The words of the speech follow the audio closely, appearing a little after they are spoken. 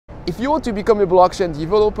If you want to become a blockchain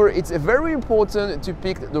developer, it's very important to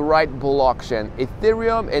pick the right blockchain.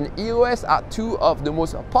 Ethereum and EOS are two of the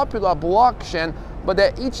most popular blockchains, but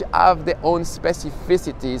they each have their own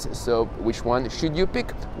specificities. So which one should you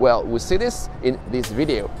pick? Well, we'll see this in this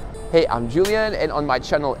video. Hey, I'm Julian, and on my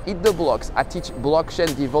channel Eat the Blocks, I teach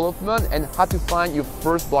blockchain development and how to find your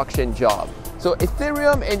first blockchain job. So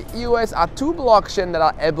Ethereum and EOS are two blockchains that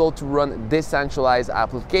are able to run decentralized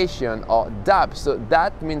application, or Dapp. So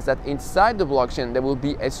that means that inside the blockchain there will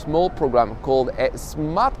be a small program called a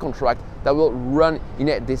smart contract that will run in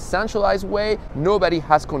a decentralized way. Nobody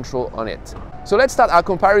has control on it. So let's start our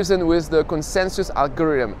comparison with the consensus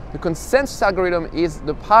algorithm. The consensus algorithm is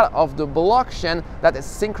the part of the blockchain that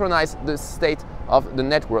synchronizes the state of the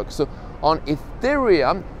network. So on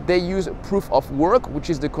Ethereum, they use proof of work,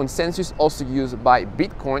 which is the consensus also used by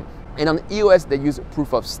Bitcoin. And on EOS, they use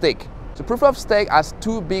proof of stake. So proof of stake has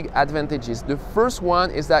two big advantages. The first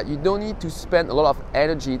one is that you don't need to spend a lot of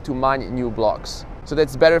energy to mine new blocks. So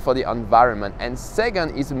that's better for the environment. And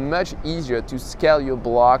second, it's much easier to scale your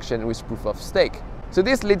blockchain with proof of stake. So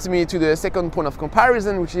this leads me to the second point of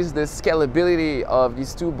comparison, which is the scalability of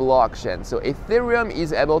these two blockchains. So Ethereum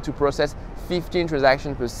is able to process 15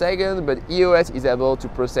 transactions per second, but EOS is able to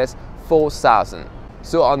process 4,000.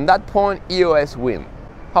 So on that point, EOS wins.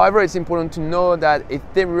 However, it's important to know that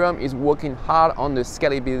Ethereum is working hard on the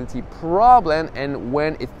scalability problem, and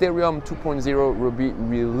when Ethereum 2.0 will be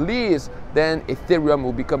released, then Ethereum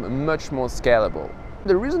will become much more scalable.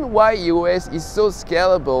 The reason why EOS is so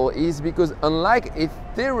scalable is because unlike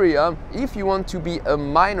Ethereum, if you want to be a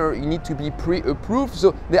miner, you need to be pre-approved.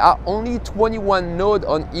 So there are only 21 nodes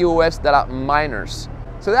on EOS that are miners.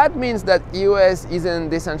 So that means that EOS isn't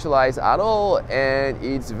decentralized at all, and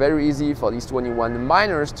it's very easy for these 21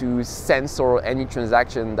 miners to censor any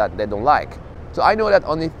transaction that they don't like. So I know that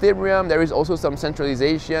on Ethereum there is also some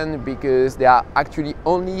centralization because there are actually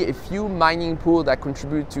only a few mining pools that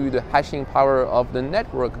contribute to the hashing power of the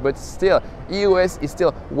network, but still EOS is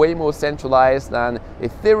still way more centralized than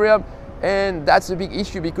Ethereum. And that's a big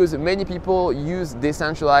issue because many people use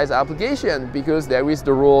decentralized application because there is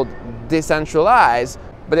the rule decentralized,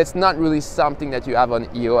 but it's not really something that you have on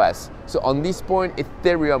EOS. So on this point,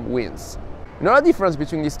 Ethereum wins. Another difference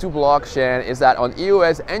between these two blockchains is that on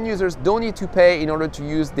EOS, end users don't need to pay in order to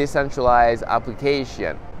use decentralized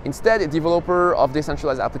application. Instead, a developer of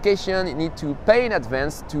decentralized application need to pay in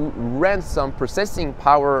advance to rent some processing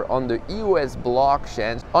power on the EOS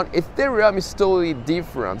blockchain. On Ethereum, it's totally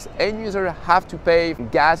different. End users have to pay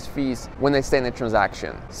gas fees when they send a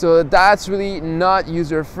transaction. So that's really not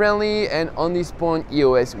user-friendly, and on this point,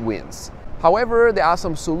 EOS wins. However, there are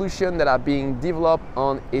some solutions that are being developed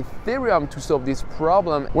on Ethereum to solve this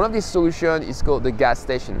problem. One of these solutions is called the gas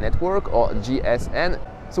station network, or GSN.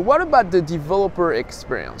 So what about the developer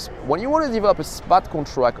experience? When you want to develop a smart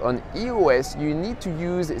contract on EOS, you need to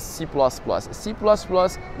use C++. C++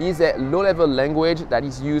 is a low-level language that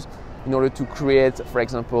is used in order to create, for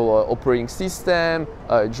example, operating system,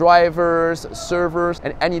 drivers, servers,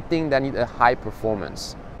 and anything that needs a high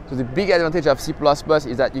performance. So the big advantage of C++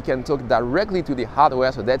 is that you can talk directly to the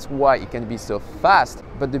hardware, so that's why it can be so fast.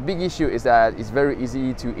 But the big issue is that it's very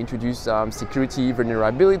easy to introduce some security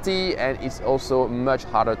vulnerability, and it's also much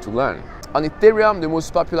harder to learn. On Ethereum, the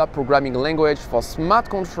most popular programming language for smart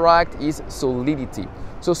contract is Solidity.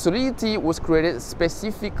 So Solidity was created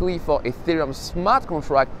specifically for Ethereum smart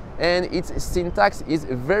contract, and its syntax is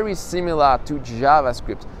very similar to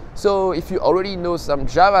JavaScript. So if you already know some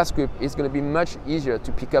JavaScript, it's going to be much easier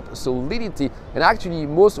to pick up Solidity. And actually,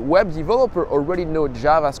 most web developers already know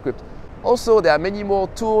JavaScript. Also, there are many more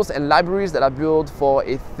tools and libraries that are built for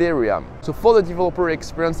Ethereum. So for the developer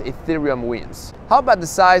experience, Ethereum wins. How about the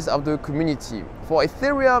size of the community? For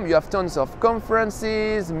Ethereum, you have tons of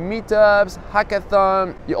conferences, meetups,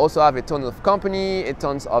 hackathons. You also have a ton of companies, a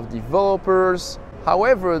tons of developers.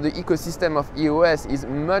 However, the ecosystem of EOS is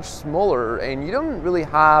much smaller, and you don't really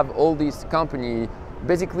have all these companies.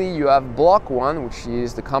 Basically, you have Block One, which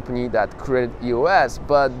is the company that created EOS,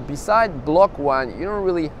 but beside Block One, you don't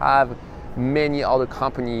really have many other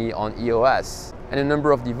companies on EOS. And the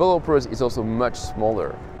number of developers is also much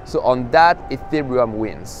smaller. So on that, Ethereum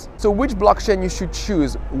wins. So which blockchain you should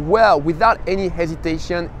choose? Well, without any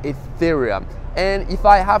hesitation, Ethereum. And if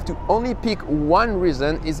I have to only pick one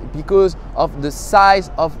reason, is because of the size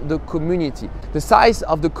of the community. The size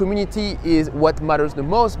of the community is what matters the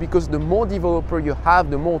most, because the more developers you have,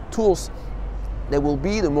 the more tools there will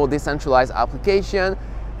be, the more decentralized application,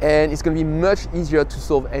 and it's going to be much easier to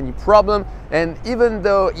solve any problem. And even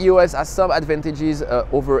though EOS has some advantages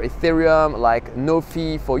over Ethereum, like no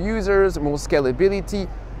fee for users, more scalability,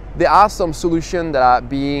 There are some solutions that are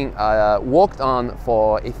being worked on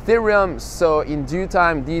for Ethereum, so in due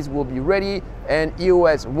time these will be ready and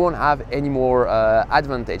EOS won't have any more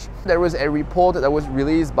advantage. There was a report that was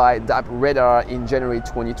released by Dapp in January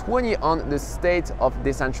 2020 on the state of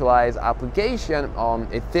decentralized application on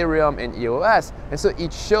Ethereum and EOS, and so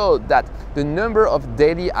it showed that the number of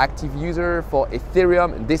daily active users for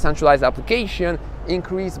Ethereum decentralized application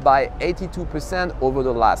increased by 82% over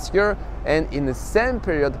the last year, and in the same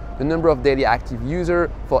period the number of daily active users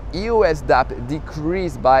for EOS Dapp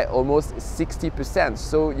decreased by almost 60%.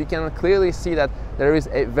 So you can clearly see that there is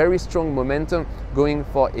a very strong momentum going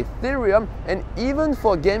for Ethereum, and even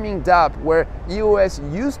for gaming Dapp, where EOS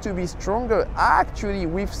used to be stronger, actually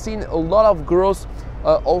we've seen a lot of growth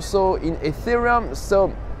also in Ethereum.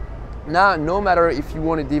 So now, no matter if you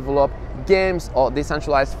want to develop games or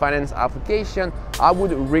decentralized finance application, I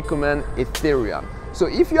would recommend Ethereum. So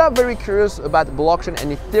if you are very curious about blockchain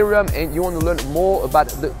and Ethereum and you want to learn more about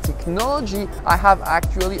the technology, I have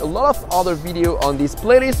actually a lot of other videos on this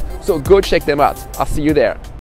playlist, so go check them out. I'll see you there.